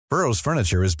Burrow's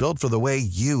furniture is built for the way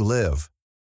you live.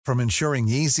 From ensuring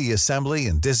easy assembly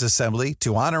and disassembly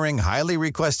to honoring highly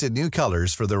requested new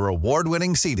colors for their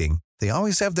award-winning seating, they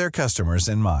always have their customers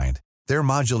in mind. Their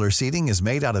modular seating is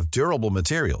made out of durable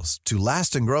materials to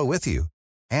last and grow with you.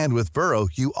 And with Burrow,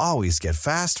 you always get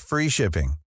fast, free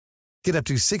shipping. Get up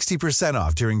to 60%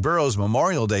 off during Burrow's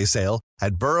Memorial Day sale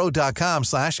at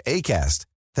burrow.com/ACAST.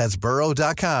 That's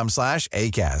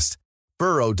burrow.com/ACAST.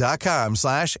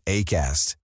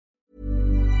 burrow.com/ACAST.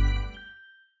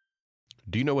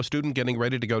 Do you know a student getting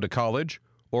ready to go to college?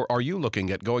 Or are you looking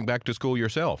at going back to school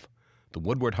yourself? The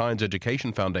Woodward Hines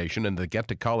Education Foundation and the Get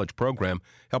to College program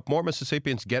help more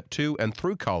Mississippians get to and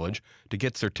through college to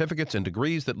get certificates and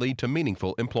degrees that lead to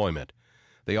meaningful employment.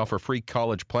 They offer free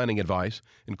college planning advice,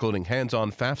 including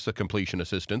hands-on FAFSA completion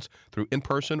assistance through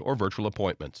in-person or virtual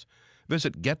appointments.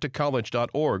 Visit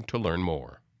gettocollege.org to learn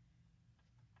more.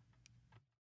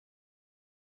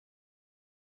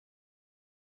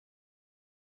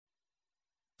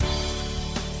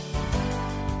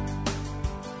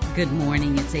 Good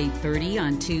morning. It's 8:30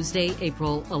 on Tuesday,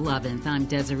 April 11th. I'm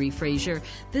Desiree Frazier.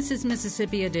 This is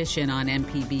Mississippi Edition on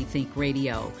MPB Think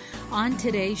Radio. On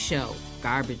today's show,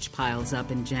 garbage piles up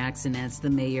in Jackson as the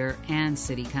mayor and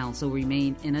city council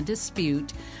remain in a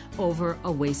dispute over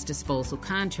a waste disposal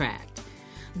contract.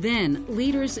 Then,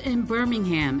 leaders in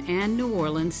Birmingham and New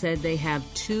Orleans said they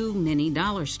have too many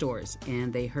dollar stores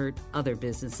and they hurt other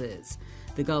businesses.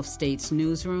 The Gulf States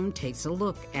newsroom takes a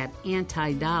look at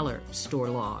anti-dollar store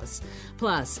laws.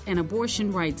 Plus, an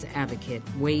abortion rights advocate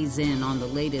weighs in on the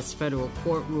latest federal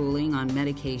court ruling on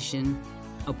medication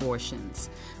abortions.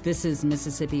 This is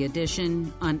Mississippi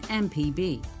Edition on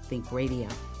MPB Think Radio.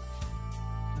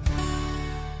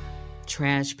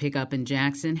 Trash pickup in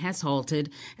Jackson has halted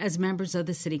as members of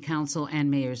the City Council and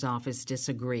Mayor's office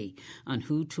disagree on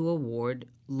who to award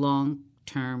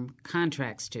long-term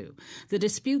contracts to. The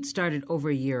dispute started over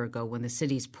a year ago when the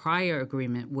city's prior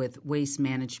agreement with Waste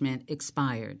Management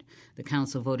expired. The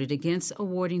council voted against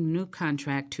awarding the new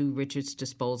contract to Richards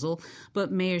Disposal, but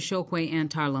Mayor Chokwe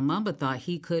Antar Lumumba thought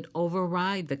he could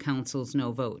override the council's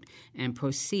no vote and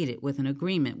proceeded with an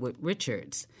agreement with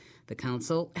Richards. The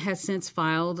council has since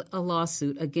filed a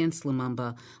lawsuit against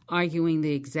Lumumba, arguing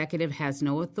the executive has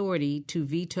no authority to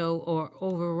veto or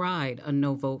override a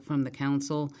no vote from the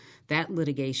council. That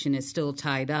litigation is still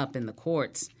tied up in the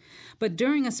courts. But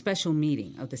during a special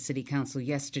meeting of the City Council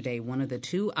yesterday, one of the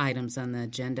two items on the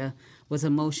agenda was a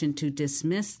motion to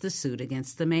dismiss the suit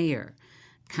against the mayor.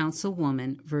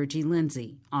 Councilwoman Virgie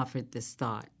Lindsay offered this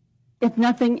thought. If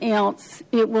nothing else,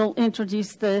 it will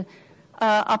introduce the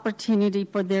opportunity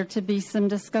for there to be some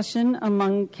discussion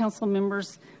among council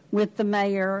members with the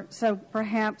mayor. So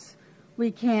perhaps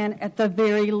we can, at the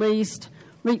very least,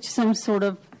 reach some sort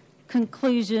of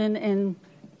conclusion and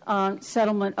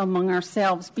settlement among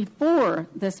ourselves before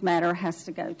this matter has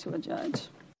to go to a judge.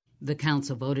 The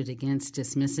council voted against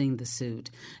dismissing the suit.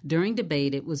 During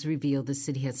debate, it was revealed the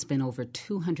city had spent over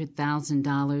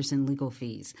 $200,000 in legal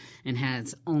fees and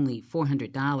has only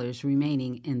 $400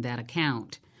 remaining in that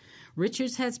account.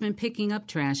 Richards has been picking up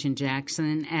trash in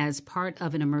Jackson as part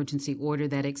of an emergency order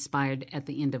that expired at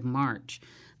the end of March.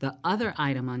 The other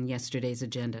item on yesterday's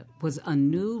agenda was a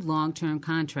new long-term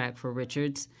contract for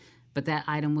Richards, but that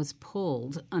item was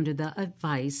pulled under the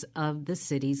advice of the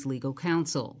city's legal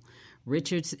counsel.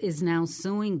 Richards is now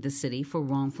suing the city for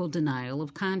wrongful denial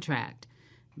of contract.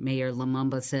 Mayor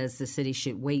Lumumba says the city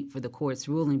should wait for the court's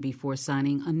ruling before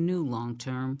signing a new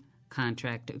long-term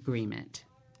contract agreement.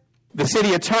 The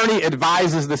city attorney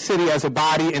advises the city as a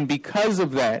body, and because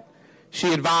of that,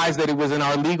 she advised that it was in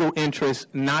our legal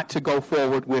interest not to go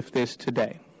forward with this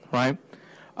today, right?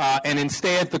 And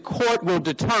instead, the court will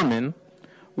determine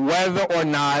whether or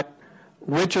not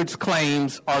Richard's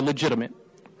claims are legitimate,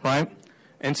 right?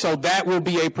 And so that will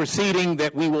be a proceeding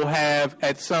that we will have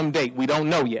at some date. We don't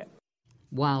know yet.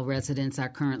 While residents are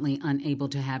currently unable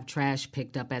to have trash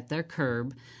picked up at their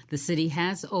curb, the city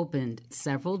has opened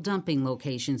several dumping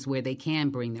locations where they can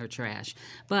bring their trash.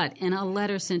 But in a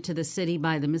letter sent to the city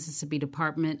by the Mississippi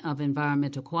Department of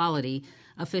Environmental Quality,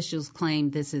 officials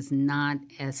claim this is not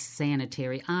a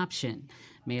sanitary option.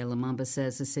 Mayor Lumumba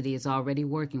says the city is already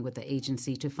working with the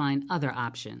agency to find other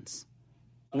options.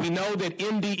 We know that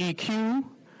MDEQ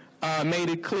made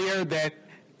it clear that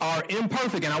are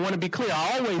imperfect, and I want to be clear,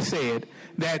 I always said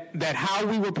that how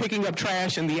we were picking up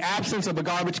trash in the absence of a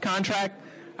garbage contract,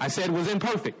 I said was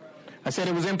imperfect. I said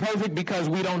it was imperfect because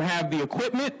we don't have the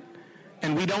equipment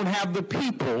and we don't have the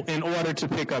people in order to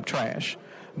pick up trash.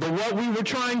 But what we were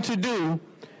trying to do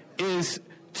is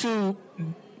to,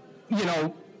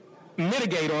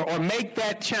 mitigate or make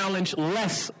that challenge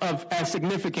less of as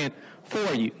significant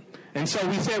for you. And so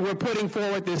we said we're putting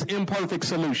forward this imperfect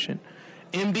solution.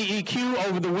 MDEQ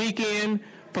over the weekend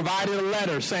provided a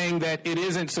letter saying that it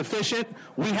isn't sufficient.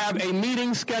 We have a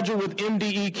meeting scheduled with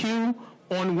MDEQ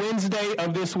on Wednesday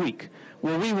of this week,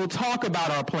 where we will talk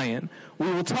about our plan.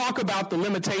 We will talk about the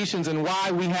limitations and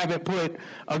why we haven't put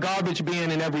a garbage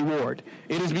bin in every ward.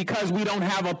 It is because we don't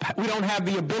have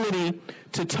the ability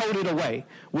to tote it away.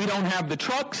 We don't have the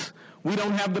trucks. We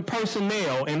don't have the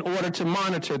personnel in order to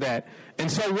monitor that.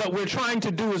 And so what we're trying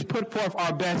to do is put forth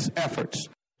our best efforts.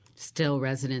 Still,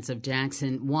 residents of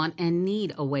Jackson want and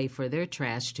need a way for their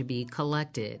trash to be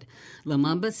collected.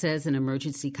 Lumumba says an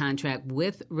emergency contract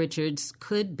with Richards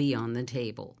could be on the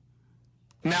table.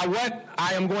 Now, what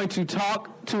I am going to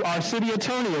talk to our city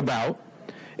attorney about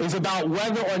is about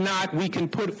whether or not we can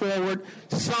put forward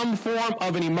some form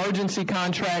of an emergency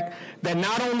contract that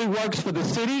not only works for the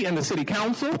city and the city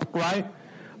council, right,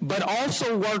 but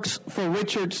also works for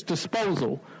Richard's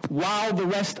disposal while the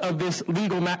rest of these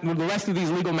legal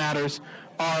matters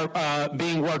are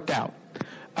being worked out.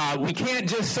 We can't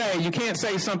just say, you can't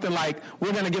say something like,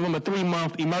 we're going to give them a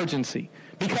 3-month emergency,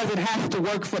 because it has to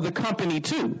work for the company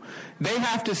too. They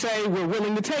have to say, we're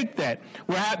willing to take that.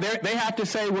 They have to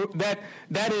say that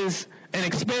is an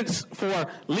expense for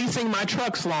leasing my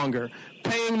trucks longer,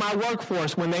 paying my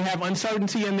workforce when they have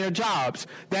uncertainty in their jobs.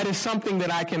 That is something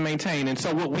that I can maintain. And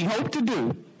so what we hope to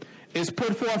do is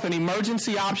put forth an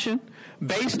emergency option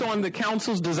based on the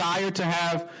council's desire to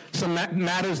have some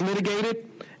matters litigated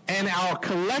and our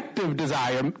collective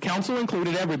desire, council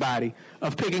included, everybody,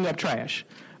 of picking up trash.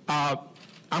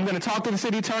 I'm going to talk to the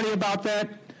city attorney about that.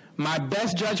 My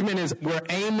best judgment is we're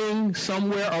aiming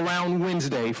somewhere around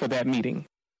Wednesday for that meeting.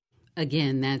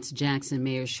 Again, that's Jackson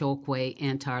Mayor Chokwe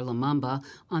Antar Lumumba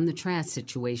on the trash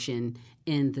situation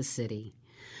in the city.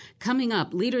 Coming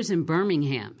up, leaders in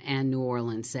Birmingham and New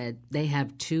Orleans said they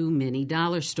have too many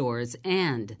dollar stores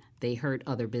and they hurt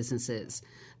other businesses.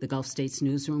 The Gulf States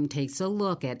Newsroom takes a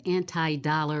look at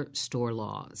anti-dollar store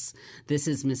laws. This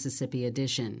is Mississippi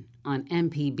Edition on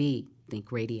MPB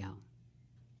Think Radio.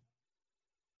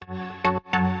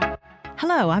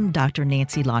 Hello, I'm Dr.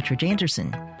 Nancy Lottridge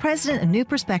Anderson, president of New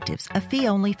Perspectives, a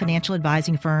fee-only financial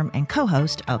advising firm and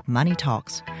co-host of Money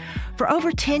Talks. For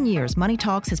over 10 years, Money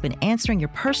Talks has been answering your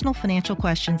personal financial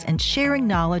questions and sharing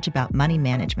knowledge about money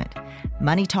management.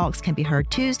 Money Talks can be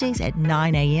heard Tuesdays at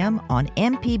 9 a.m. on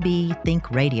MPB Think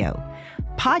Radio.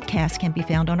 Podcasts can be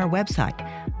found on our website,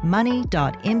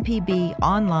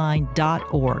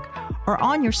 money.mpbonline.org, or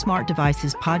on your smart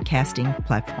device's podcasting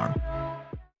platform.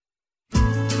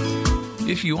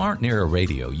 If you aren't near a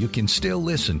radio, you can still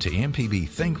listen to MPB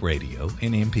Think Radio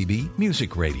and MPB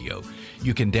Music Radio.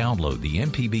 You can download the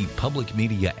MPB Public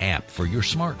Media app for your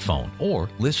smartphone or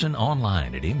listen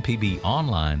online at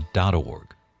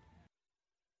mpbonline.org.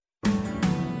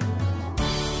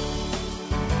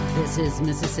 This is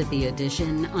Mississippi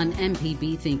Edition on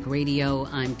MPB Think Radio.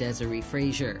 I'm Desiree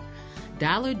Frazier.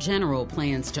 Dollar General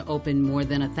plans to open more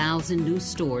than 1,000 new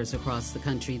stores across the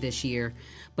country this year,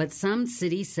 but some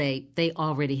cities say they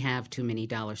already have too many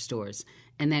dollar stores,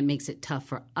 and that makes it tough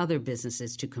for other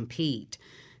businesses to compete.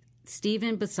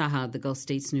 Stephen Basaha of the Gulf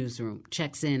States Newsroom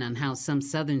checks in on how some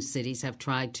southern cities have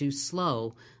tried to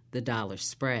slow the dollar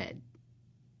spread.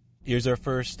 Here's our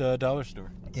first dollar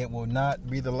store. It will not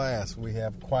be the last. We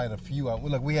have quite a few.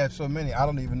 Look, we have so many, I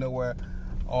don't even know where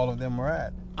all of them are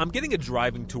at. I'm getting a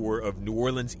driving tour of New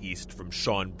Orleans East from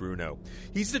Sean Bruno.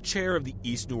 He's the chair of the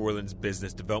East New Orleans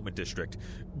Business Development District.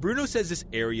 Bruno says this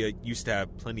area used to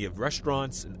have plenty of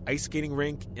restaurants, an ice skating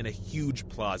rink, and a huge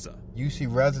plaza. You see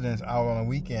residents out on the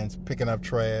weekends picking up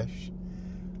trash,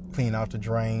 cleaning out the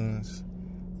drains,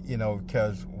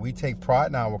 because we take pride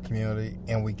in our community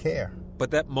and we care.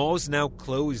 But that mall is now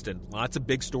closed, and lots of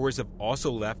big stores have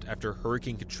also left after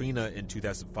Hurricane Katrina in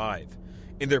 2005.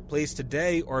 In their place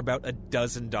today are about a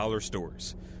dozen dollar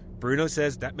stores. Bruno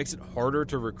says that makes it harder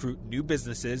to recruit new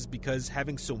businesses because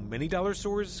having so many dollar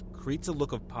stores creates a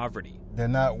look of poverty. They're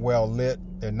not well lit.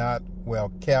 They're not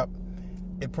well kept.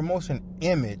 It promotes an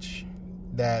image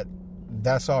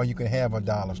that's all you can have at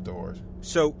dollar stores.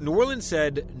 So New Orleans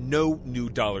said no new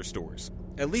dollar stores,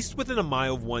 at least within a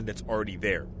mile of one that's already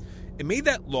there. It made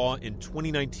that law in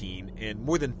 2019, and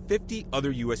more than 50 other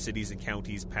U.S. cities and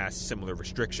counties passed similar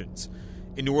restrictions.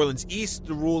 In New Orleans East,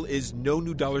 the rule is no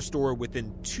new dollar store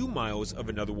within 2 miles of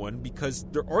another one because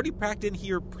they're already packed in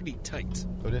here pretty tight.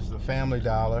 So this is a Family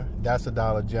Dollar. And a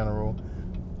Dollar General.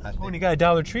 And you got a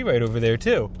Dollar Tree right over there,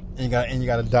 too. And you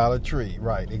got a Dollar Tree.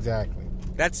 Right, exactly.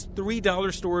 That's 3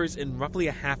 dollar stores in roughly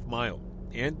a half mile.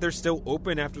 and they're still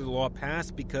open after the law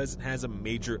passed because it has a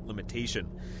major limitation.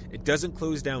 It doesn't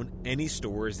close down any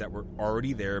stores that were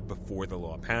already there before the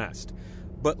law passed.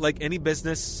 But like any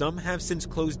business, some have since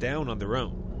closed down on their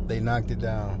own. They knocked it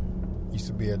down. Used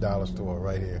to be a dollar store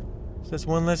right here. So that's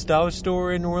one less dollar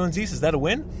store in New Orleans East. Is that a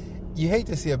win? You hate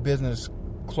to see a business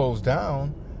close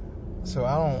down, so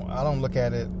I don't look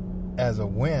at it as a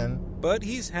win. But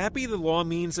he's happy the law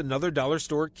means another dollar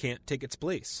store can't take its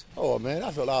place. Oh, man,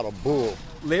 that's a lot of bull.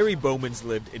 Larry Bowman's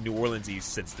lived in New Orleans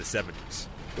East since the 70s.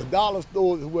 The dollar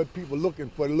store is what people are looking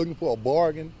for. They're looking for a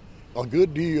bargain, a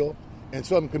good deal, and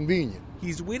something convenient.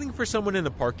 He's waiting for someone in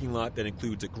the parking lot that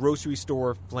includes a grocery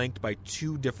store flanked by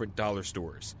 2 different dollar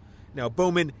stores. Now,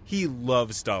 Bowman, he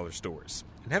loves dollar stores.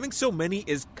 And having so many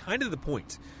is kind of the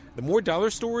point. The more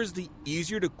dollar stores, the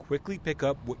easier to quickly pick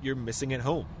up what you're missing at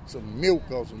home. Some milk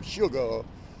or some sugar or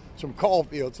some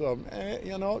coffee or something.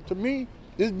 To me,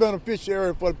 it's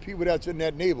beneficiary for the people that's in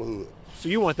that neighborhood. So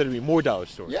you want there to be more dollar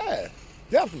stores? Yeah,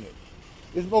 definitely.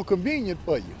 It's more convenient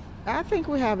for you. I think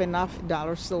we have enough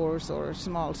dollar stores or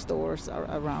small stores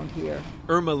around here.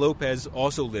 Irma Lopez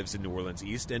also lives in New Orleans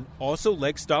East and also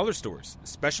likes dollar stores,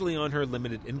 especially on her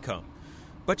limited income.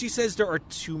 But she says there are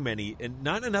too many and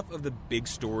not enough of the big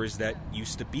stores that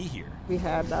used to be here. We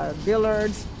have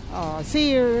Dillard's,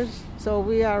 Sears, so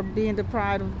we are being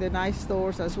deprived of the nice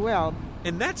stores as well.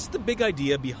 And that's the big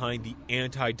idea behind the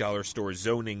anti-dollar store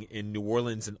zoning in New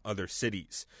Orleans and other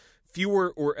cities.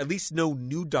 Fewer or at least no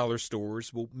new dollar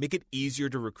stores will make it easier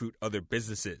to recruit other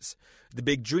businesses. The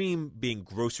big dream being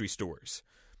grocery stores.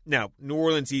 Now, New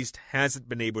Orleans East hasn't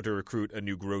been able to recruit a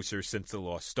new grocer since the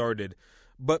law started,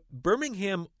 but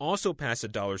Birmingham also passed a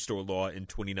dollar store law in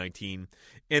 2019,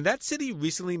 and that city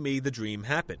recently made the dream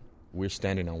happen. We're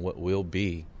standing on what will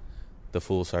be the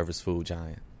full-service food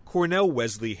giant. Cornell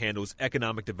Wesley handles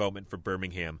economic development for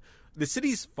Birmingham. The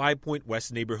city's 5 Point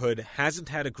West neighborhood hasn't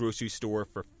had a grocery store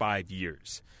for 5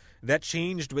 years. That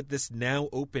changed with this now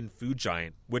open food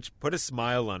giant, which put a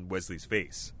smile on Wesley's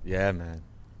face. Yeah, man.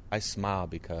 I smile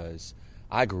because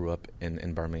I grew up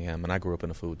in Birmingham, and I grew up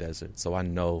in a food desert, so I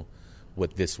know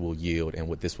what this will yield and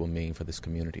what this will mean for this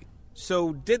community.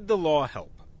 So did the law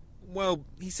help? Well,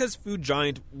 he says Food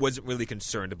Giant wasn't really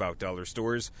concerned about dollar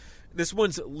stores. This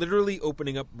one's literally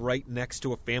opening up right next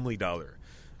to a Family Dollar.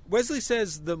 Wesley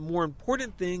says the more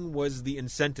important thing was the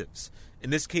incentives. In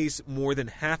this case, more than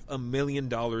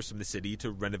 $500,000 from the city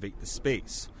to renovate the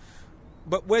space.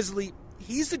 But Wesley,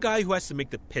 he's the guy who has to make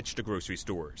the pitch to grocery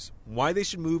stores, why they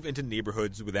should move into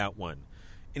neighborhoods without one.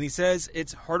 And he says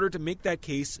it's harder to make that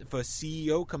case if a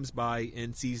CEO comes by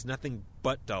and sees nothing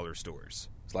but dollar stores.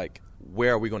 It's like,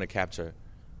 where are we going to capture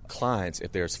clients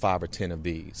if there's 5 or 10 of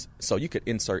these? So you could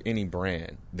insert any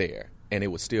brand there, and it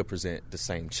would still present the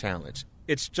same challenge.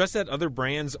 It's just that other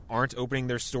brands aren't opening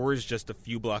their stores just a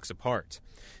few blocks apart.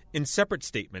 In separate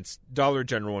statements, Dollar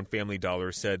General and Family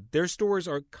Dollar said their stores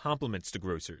are complements to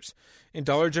grocers. And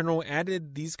Dollar General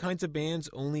added these kinds of bans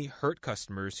only hurt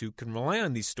customers who can rely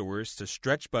on these stores to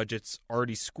stretch budgets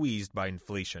already squeezed by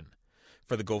inflation.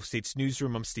 For the Gulf States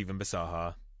Newsroom, I'm Stephen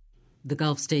Basaha. The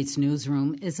Gulf States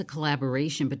Newsroom is a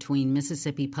collaboration between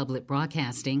Mississippi Public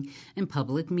Broadcasting and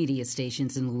public media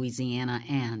stations in Louisiana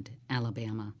and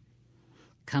Alabama.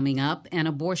 Coming up, an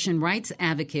abortion rights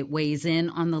advocate weighs in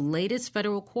on the latest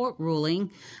federal court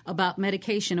ruling about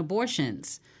medication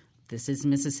abortions. This is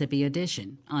Mississippi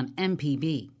Edition on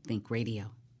MPB Think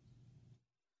Radio.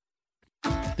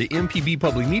 The MPB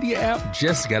Public Media app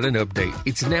just got an update.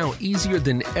 It's now easier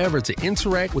than ever to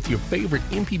interact with your favorite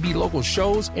MPB local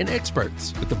shows and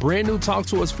experts. With the brand new Talk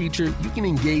to Us feature, you can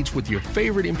engage with your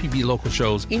favorite MPB local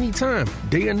shows anytime,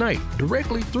 day or night,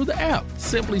 directly through the app.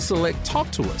 Simply select Talk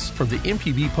to Us from the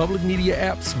MPB Public Media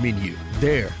app's menu.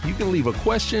 There, you can leave a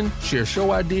question, share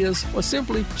show ideas, or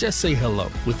simply just say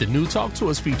hello. With the new Talk to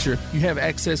Us feature, you have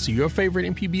access to your favorite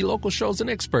MPB local shows and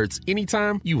experts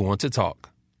anytime you want to talk.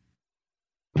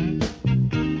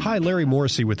 Hi, Larry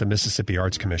Morrissey with the Mississippi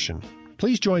Arts Commission.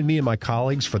 Please join me and my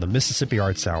colleagues for the Mississippi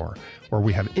Arts Hour, where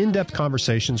we have in-depth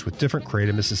conversations with different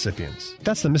creative Mississippians.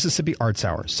 That's the Mississippi Arts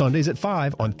Hour, Sundays at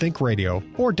 5 on Think Radio,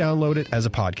 or download it as a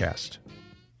podcast.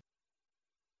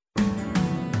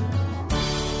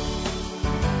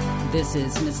 This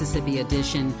is Mississippi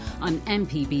Edition on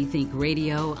MPB Think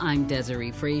Radio. I'm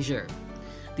Desiree Frazier.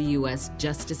 The U.S.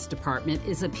 Justice Department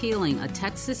is appealing a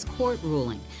Texas court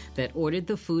ruling that ordered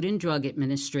the Food and Drug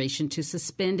Administration to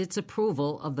suspend its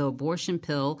approval of the abortion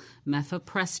pill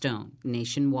Mifepristone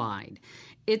nationwide.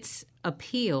 Its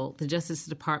appeal, the Justice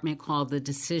Department called the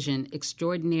decision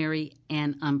extraordinary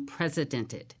and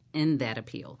unprecedented in that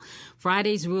appeal.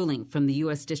 Friday's ruling from the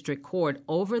U.S. District Court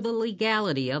over the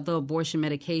legality of the abortion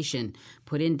medication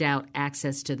put in doubt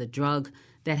access to the drug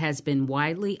that has been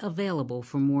widely available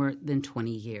for more than 20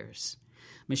 years.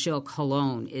 Michelle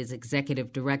Colon is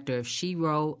executive director of She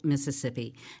Row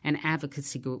Mississippi, an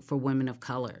advocacy group for women of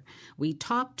color. We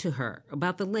talked to her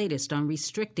about the latest on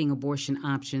restricting abortion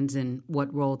options and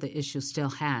what role the issue still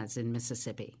has in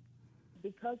Mississippi.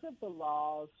 Because of the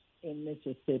laws in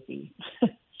Mississippi,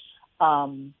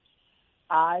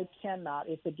 I cannot,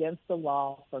 it's against the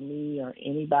law for me or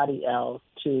anybody else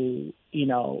to,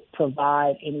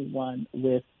 provide anyone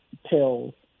with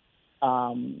pills,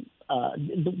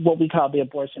 what we call the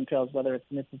abortion pills, whether it's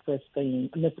Mifepristone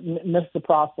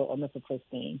or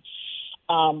Mifepristone.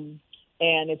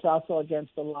 And it's also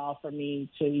against the law for me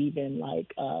to even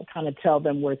kind of tell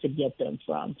them where to get them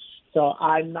from. So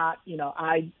I'm not,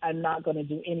 I'm not going to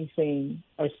do anything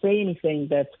or say anything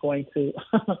that's going to,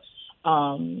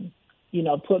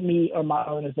 put me or my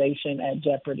organization at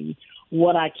jeopardy.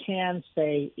 What I can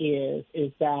say is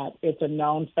that it's a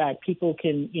known fact. People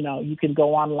can, you can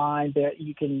go online there.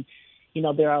 You can,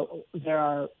 there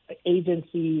are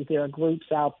agencies, there are groups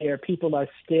out there. People are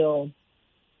still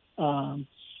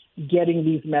getting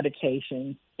these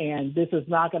medications, and this is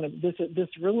not going to. This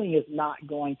ruling is not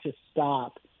going to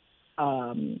stop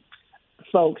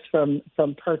folks from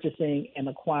purchasing and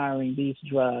acquiring these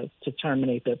drugs to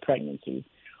terminate their pregnancies.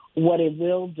 What it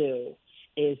will do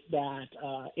is that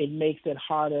it makes it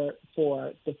harder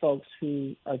for the folks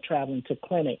who are traveling to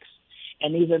clinics,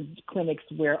 and even clinics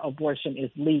where abortion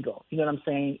is legal. You know what I'm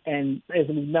saying? And as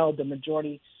we know, the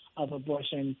majority of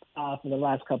abortion for the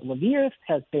last couple of years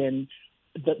has been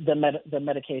the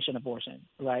medication abortion,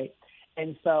 right?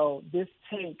 And so this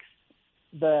takes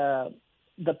the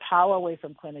power away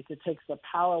from clinics. It takes the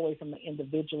power away from the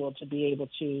individual to be able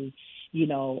to,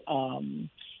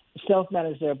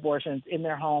 self-manage their abortions in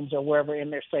their homes or wherever in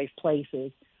their safe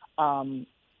places in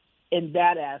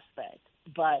that aspect.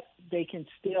 But they can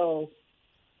still,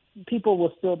 people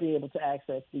will still be able to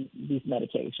access these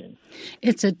medications.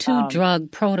 It's a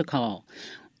two-drug protocol.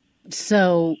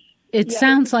 So it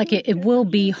sounds like it will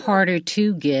be harder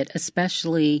to get,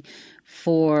 especially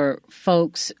for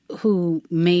folks who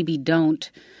maybe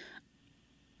don't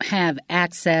have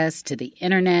access to the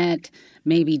internet,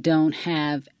 maybe don't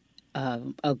have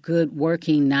a good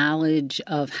working knowledge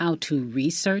of how to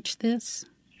research this?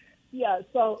 Yeah,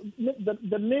 so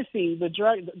the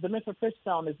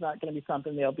Mifepristone is not going to be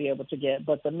something they'll be able to get,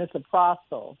 but the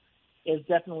Mifepristone is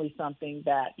definitely something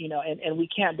that, and we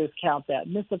can't discount that.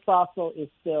 Mifepristone is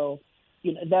still,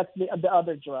 that's the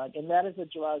other drug, and that is a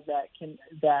drug that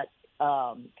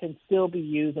can still be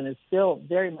used and is still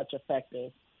very much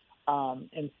effective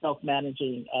in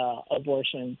self-managing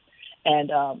abortions. And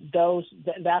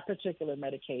that particular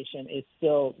medication is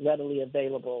still readily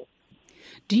available.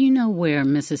 Do you know where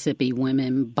Mississippi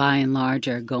women, by and large,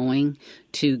 are going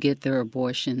to get their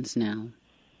abortions now?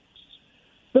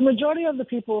 The majority of the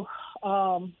people,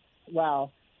 the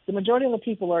majority of the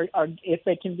people are, if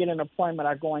they can get an appointment,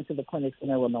 are going to the clinics in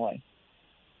Illinois.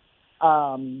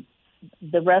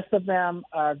 The rest of them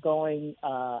are going,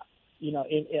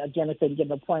 again, if they get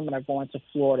an appointment, are going to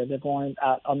Florida. They're going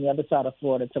out on the other side of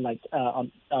Florida to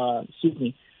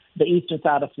the eastern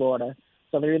side of Florida.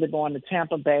 So they're either going to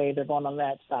Tampa Bay, they're going on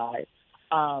that side.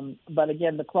 But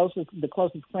again, the closest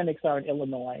clinics are in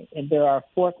Illinois, and there are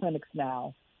 4 clinics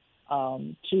now,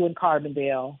 2 in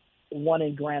Carbondale, 1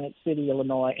 in Granite City,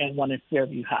 Illinois, and 1 in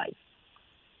Fairview Heights.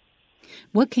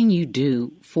 What can you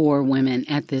do for women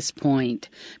at this point?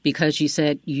 Because you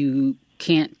said you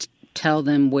can't tell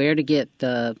them where to get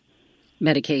the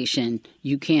medication.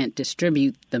 You can't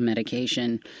distribute the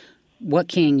medication. What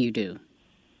can you do?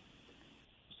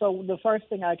 So the first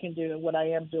thing I can do, and what I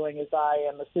am doing, is I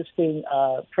am assisting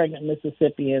pregnant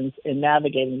Mississippians in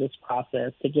navigating this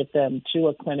process to get them to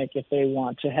a clinic if they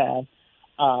want to have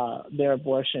their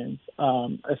abortions,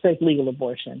 a safe legal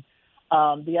abortion.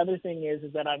 The other thing is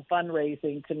that I'm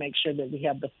fundraising to make sure that we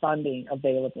have the funding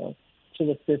available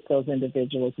to assist those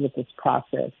individuals with this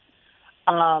process.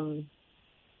 The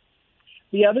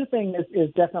other thing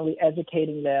is definitely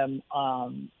educating them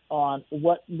on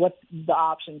what the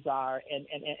options are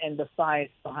and the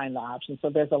science behind the options. So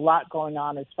there's a lot going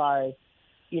on as far as,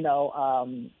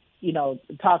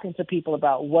 talking to people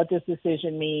about what this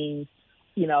decision means,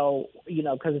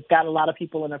 because it's got a lot of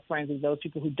people in a frenzy, those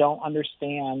people who don't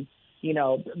understand,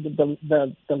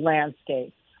 the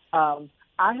landscape.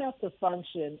 I have to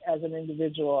function as an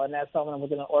individual and as someone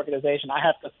within an organization. I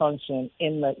have to function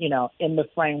in the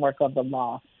framework of the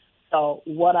law. So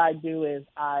what I do is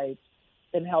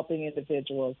in helping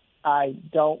individuals, I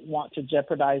don't want to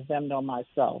jeopardize them nor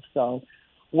myself. So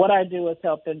what I do is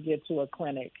help them get to a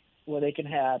clinic where they can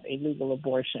have a legal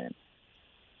abortion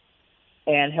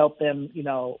and help them,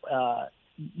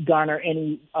 garner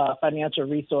any financial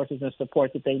resources and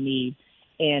support that they need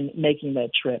in making that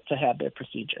trip to have their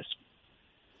procedures.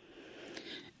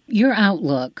 Your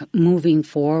outlook moving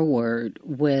forward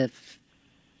with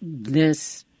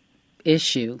this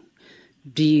issue,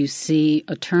 do you see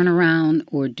a turnaround,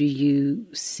 or do you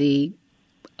see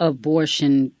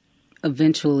abortion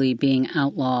eventually being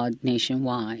outlawed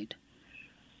nationwide?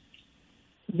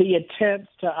 The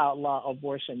attempts to outlaw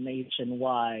abortion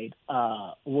nationwide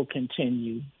will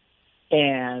continue,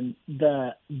 and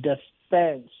the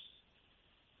defense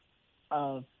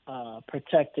of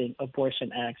protecting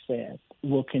abortion access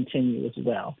will continue as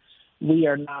well. We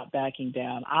are not backing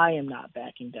down. I am not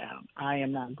backing down. I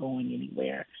am not going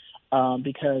anywhere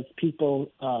because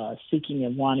people seeking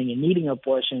and wanting and needing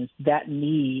abortions, that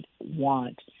need,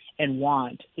 want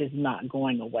is not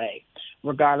going away,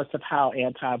 regardless of how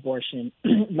anti-abortion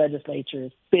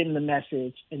legislatures spin the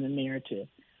message in the narrative.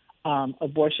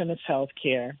 Abortion is health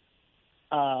care.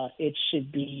 It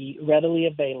should be readily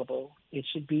available. It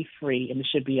should be free, and it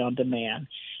should be on demand.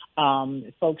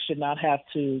 Folks should not have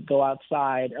to go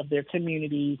outside of their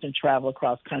communities and travel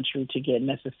across country to get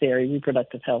necessary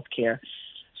reproductive health care.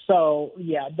 So,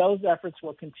 yeah, those efforts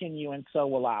will continue, and so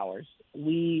will ours.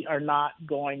 We are not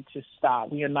going to stop.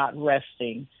 We are not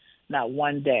resting, not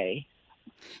one day.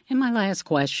 And my last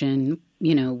question,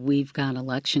 we've got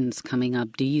elections coming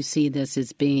up. Do you see this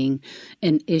as being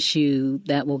an issue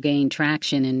that will gain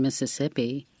traction in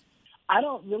Mississippi? I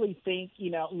don't really think,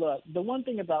 look, the one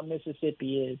thing about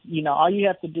Mississippi is, all you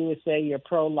have to do is say you're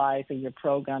pro-life and you're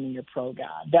pro-gun and you're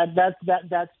pro-God.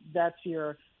 That's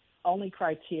your only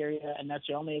criteria, and that's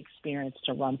your only experience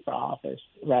to run for office,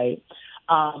 right?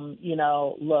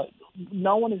 Look,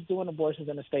 no one is doing abortions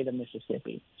in the state of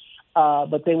Mississippi,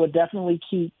 but they would definitely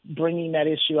keep bringing that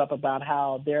issue up about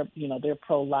how they're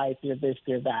pro-life, they're this,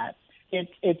 they're that.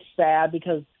 It's sad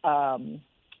because,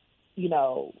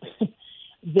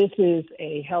 this is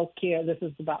this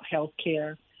is about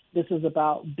healthcare. This is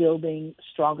about building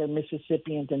stronger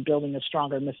Mississippians and building a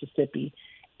stronger Mississippi.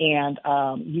 And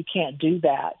you can't do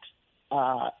that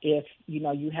if,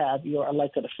 you have your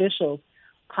elected officials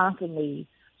constantly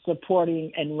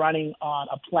supporting and running on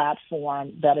a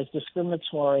platform that is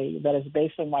discriminatory, that is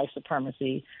based on white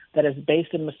supremacy, that is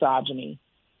based in misogyny,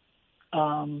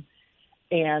 and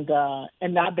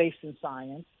not based in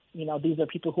science. These are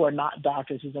people who are not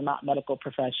doctors. These are not medical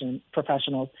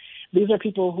professionals. These are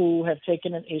people who have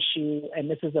taken an issue, and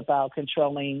this is about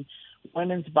controlling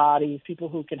women's bodies, people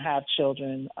who can have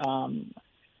children.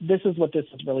 This is what this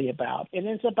is really about. And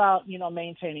it's about,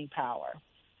 maintaining power.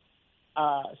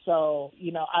 So,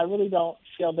 I really don't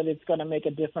feel that it's going to make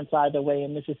a difference either way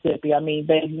in Mississippi. I mean,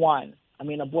 they won. I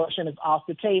mean, abortion is off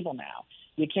the table now.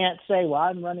 You can't say, well,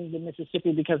 I'm running to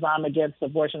Mississippi because I'm against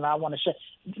abortion. I want to shut.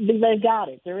 They've got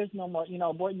it. There is no more,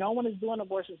 no one is doing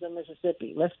abortions in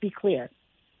Mississippi. Let's be clear.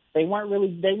 They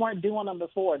weren't doing them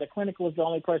before. The clinic was the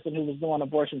only person who was doing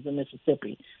abortions in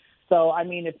Mississippi. So, I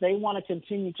mean, if they want to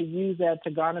continue to use that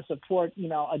to garner support,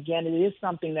 again, it is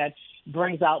something that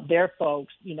brings out their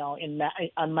folks, en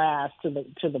masse to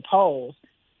the polls.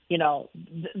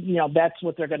 That's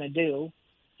what they're going to do.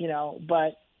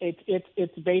 But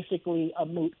it's basically a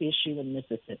moot issue in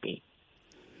Mississippi.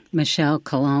 Michelle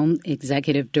Colon,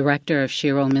 Executive Director of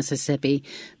Shiro, Mississippi,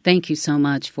 thank you so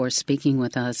much for speaking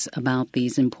with us about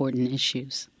these important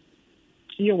issues.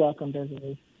 You're welcome,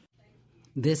 Desiree.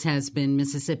 This has been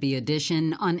Mississippi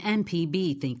Edition on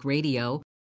MPB Think Radio.